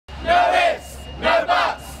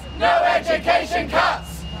education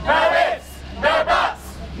cuts! No ifs, no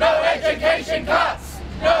buts! No education cuts!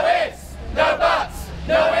 No ifs, no buts!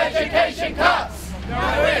 No education cuts!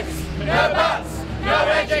 No ifs, no buts! No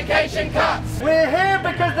education cuts! We're here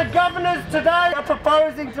because the governors today are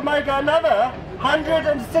proposing to make another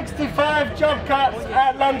 165 job cuts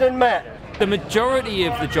at London Met. The majority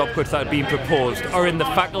of the job cuts that are being proposed are in the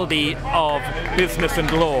faculty of business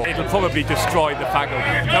and law. It'll probably destroy the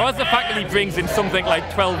faculty. Now, as the faculty brings in something like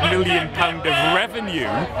 £12 million of revenue,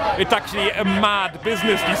 it's actually a mad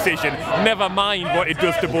business decision, never mind what it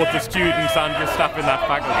does to both the students and the staff in that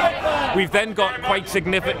faculty. We've then got quite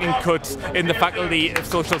significant cuts in the faculty of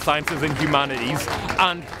social sciences and humanities,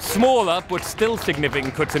 and smaller but still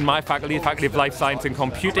significant cuts in my faculty, the faculty of life science and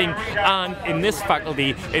computing, and in this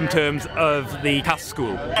faculty in terms of the Cass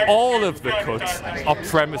School. All of the cuts are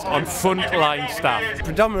premised on frontline staff.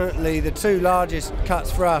 Predominantly the two largest cuts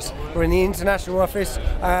for us were in the international office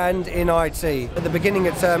and in IT. At the beginning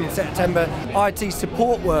of term in September, IT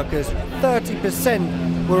support workers,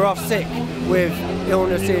 30% were off sick with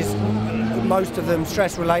illnesses, most of them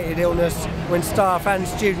stress-related illness, when staff and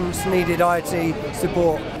students needed IT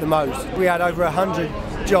support the most. We had over 100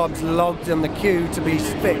 jobs logged on the queue to be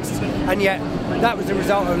fixed, and yet that was a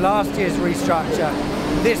result of last year's restructure.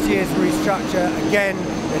 This year's restructure, again,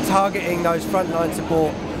 they're targeting those frontline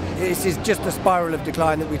support. This is just a spiral of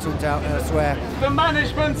decline that we talked about elsewhere. The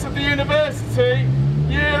management of the university,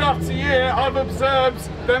 year after year, I've observed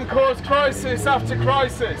them cause crisis after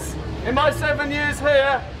crisis. In my 7 years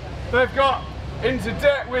here, they've got into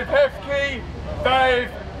debt with HEFCE,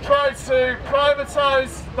 they've tried to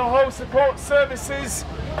privatise the whole support services,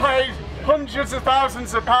 paid hundreds of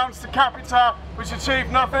thousands of pounds to Capita, which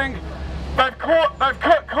achieved nothing. They've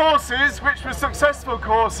cut courses, which were successful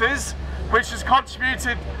courses, which has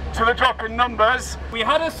contributed to the drop in numbers. We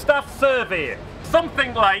had a staff survey.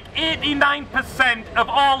 Something like 89% of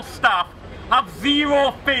all staff have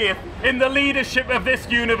zero faith in the leadership of this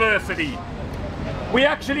university. We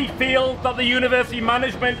actually feel that the university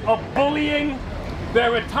management are bullying,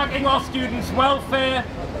 they're attacking our students' welfare,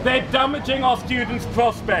 they're damaging our students'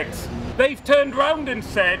 prospects. They've turned round and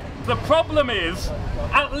said the problem is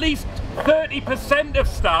at least 30% of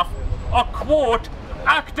staff are, quote,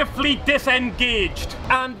 actively disengaged.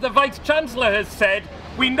 And the Vice-Chancellor has said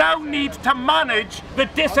we now need to manage the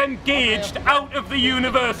disengaged out of the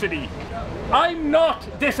university. I'm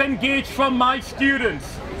not disengaged from my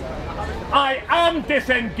students. I am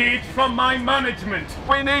disengaged from my management.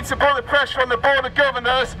 We need to put the pressure on the Board of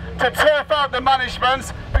Governors to turf out the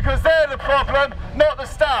management, because they're the problem, not the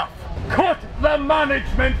staff. Cut the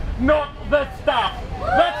management, not the staff.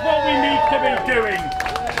 That's what we need to be doing.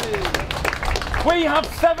 We have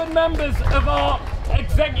 7 members of our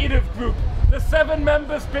executive group. The 7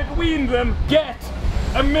 members between them get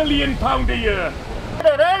 £1 million a year.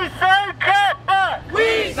 They say cut back!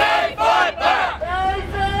 We say fight back! They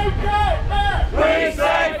say cut back! We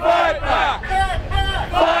say fight back!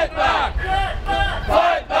 Fight back!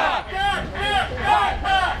 Fight back!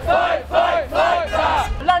 Fight, fight, fight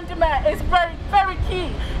back! London Met is very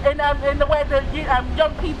key in the way that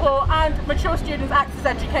young people and mature students access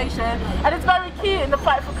education, and it's very key in the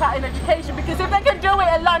fight for cutting education, because if they can do it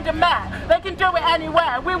at London Met, they can do it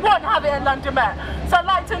anywhere. We won't have it at London Met. So I'd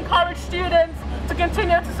like to encourage students to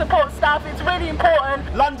continue to support staff. It's really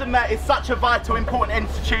important. London Met is such a vital, important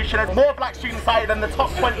institution. There's more black students here than the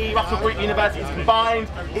top 20 Russell Group universities combined.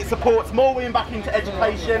 It supports more women back into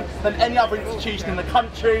education than any other institution in the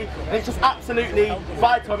country, and it's just absolutely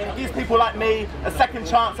vital. I mean, it gives people like me a second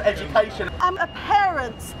chance at education. I'm a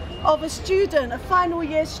parent of a student, a final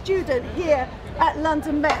year student here at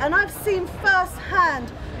London Met, and I've seen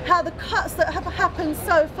firsthand how the cuts that have happened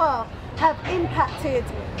so far have impacted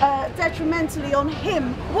detrimentally on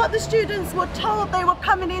him. What the students were told they were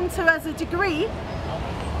coming into as a degree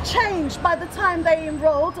changed by the time they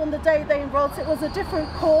enrolled, on the day they enrolled. So it was a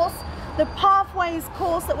different course. The Pathways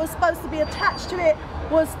course that was supposed to be attached to it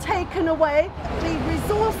was taken away. The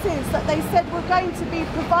resources that they said were going to be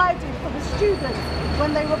provided for the students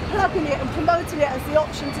when they were plugging it and promoting it as the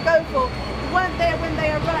option to go for weren't there when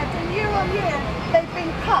they arrived, and year on year they've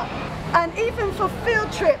been cut. And even for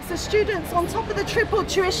field trips, the students, on top of the triple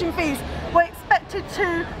tuition fees, were expected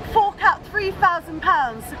to fork out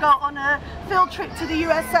 £3,000 to go on a field trip to the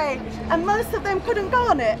USA, and most of them couldn't go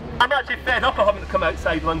on it. I'm actually fed up of having to come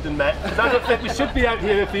outside London Met, because I don't think we should be out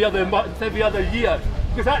here every other year.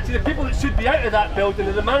 Because actually the people that should be out of that building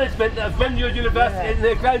are the management that have run your university in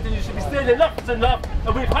their ground, and you should be saying enough is enough,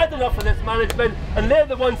 and we've had enough of this management, and they're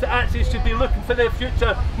the ones that actually should be looking for their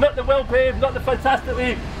future, not the well-paid, not the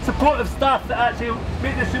fantastically supportive staff that actually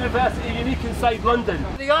make this university unique inside London.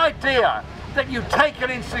 The idea that you take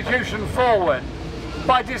an institution forward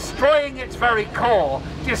by destroying its very core,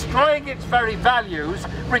 destroying its very values,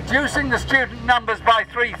 reducing the student numbers by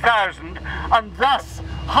 3,000, and thus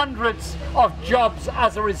hundreds of jobs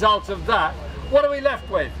as a result of that, what are we left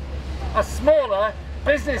with? A smaller,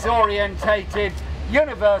 business-orientated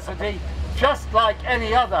university just like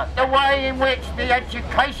any other. The way in which the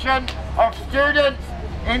education of students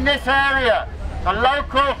in this area, the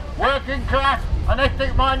local working class and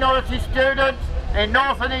ethnic minority students in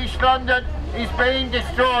North and East London, is being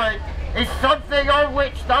destroyed, is something on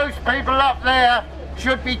which those people up there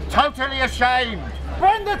should be totally ashamed.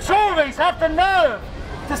 When the Tories have the nerve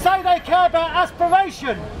to say they care about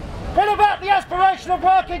aspiration, what about the aspiration of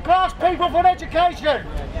working class people for an education?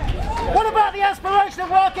 What about the aspiration of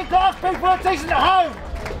working class people for a decent home?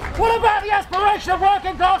 What about the aspiration of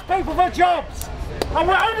working class people for jobs? And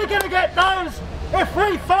we're only going to get those if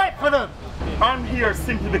we fight for them. I'm here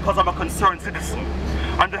simply because I'm a concerned citizen.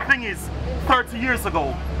 And the thing is, 30 years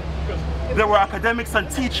ago, there were academics and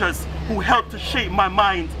teachers who helped to shape my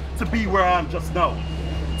mind to be where I am just now.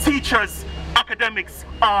 Teachers, academics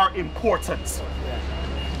are important.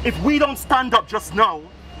 If we don't stand up just now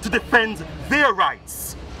to defend their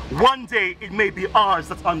rights, one day it may be ours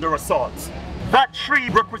that's under assault. That tree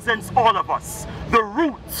represents all of us. The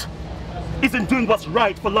root isn't doing what's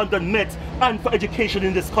right for London Met and for education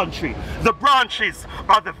in this country. The branches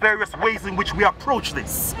are the various ways in which we approach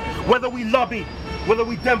this. Whether we lobby, whether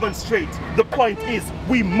we demonstrate, the point is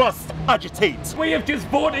we must agitate. We have just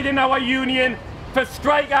voted in our union for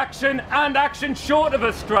strike action and action short of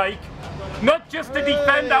a strike, not just to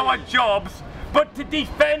defend our jobs, but to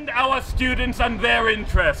defend our students and their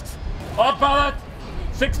interests. Our ballot,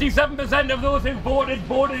 67% of those who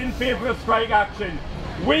voted in favour of strike action.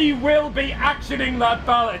 We will be actioning that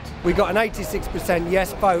ballot. We got an 86%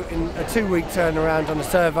 yes vote in a 2-week turnaround on a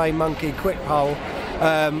Survey Monkey quick poll.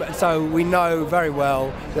 So we know very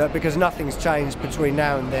well that because nothing's changed between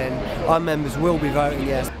now and then, our members will be voting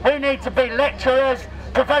yes. We need to be lecturers,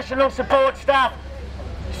 professional support staff,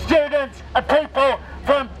 students and people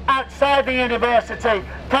from outside the university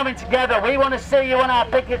coming together. We want to see you on our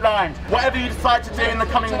picket lines. Whatever you decide to do in the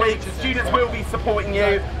coming weeks, the students will be supporting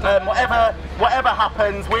you. Whatever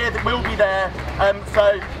happens, we'll be there.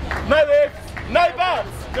 So no ifs, no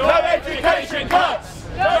buts, no education cuts.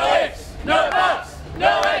 No ifs, no buts,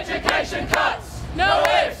 no education cuts. No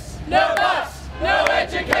ifs, no buts, no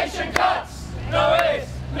education cuts.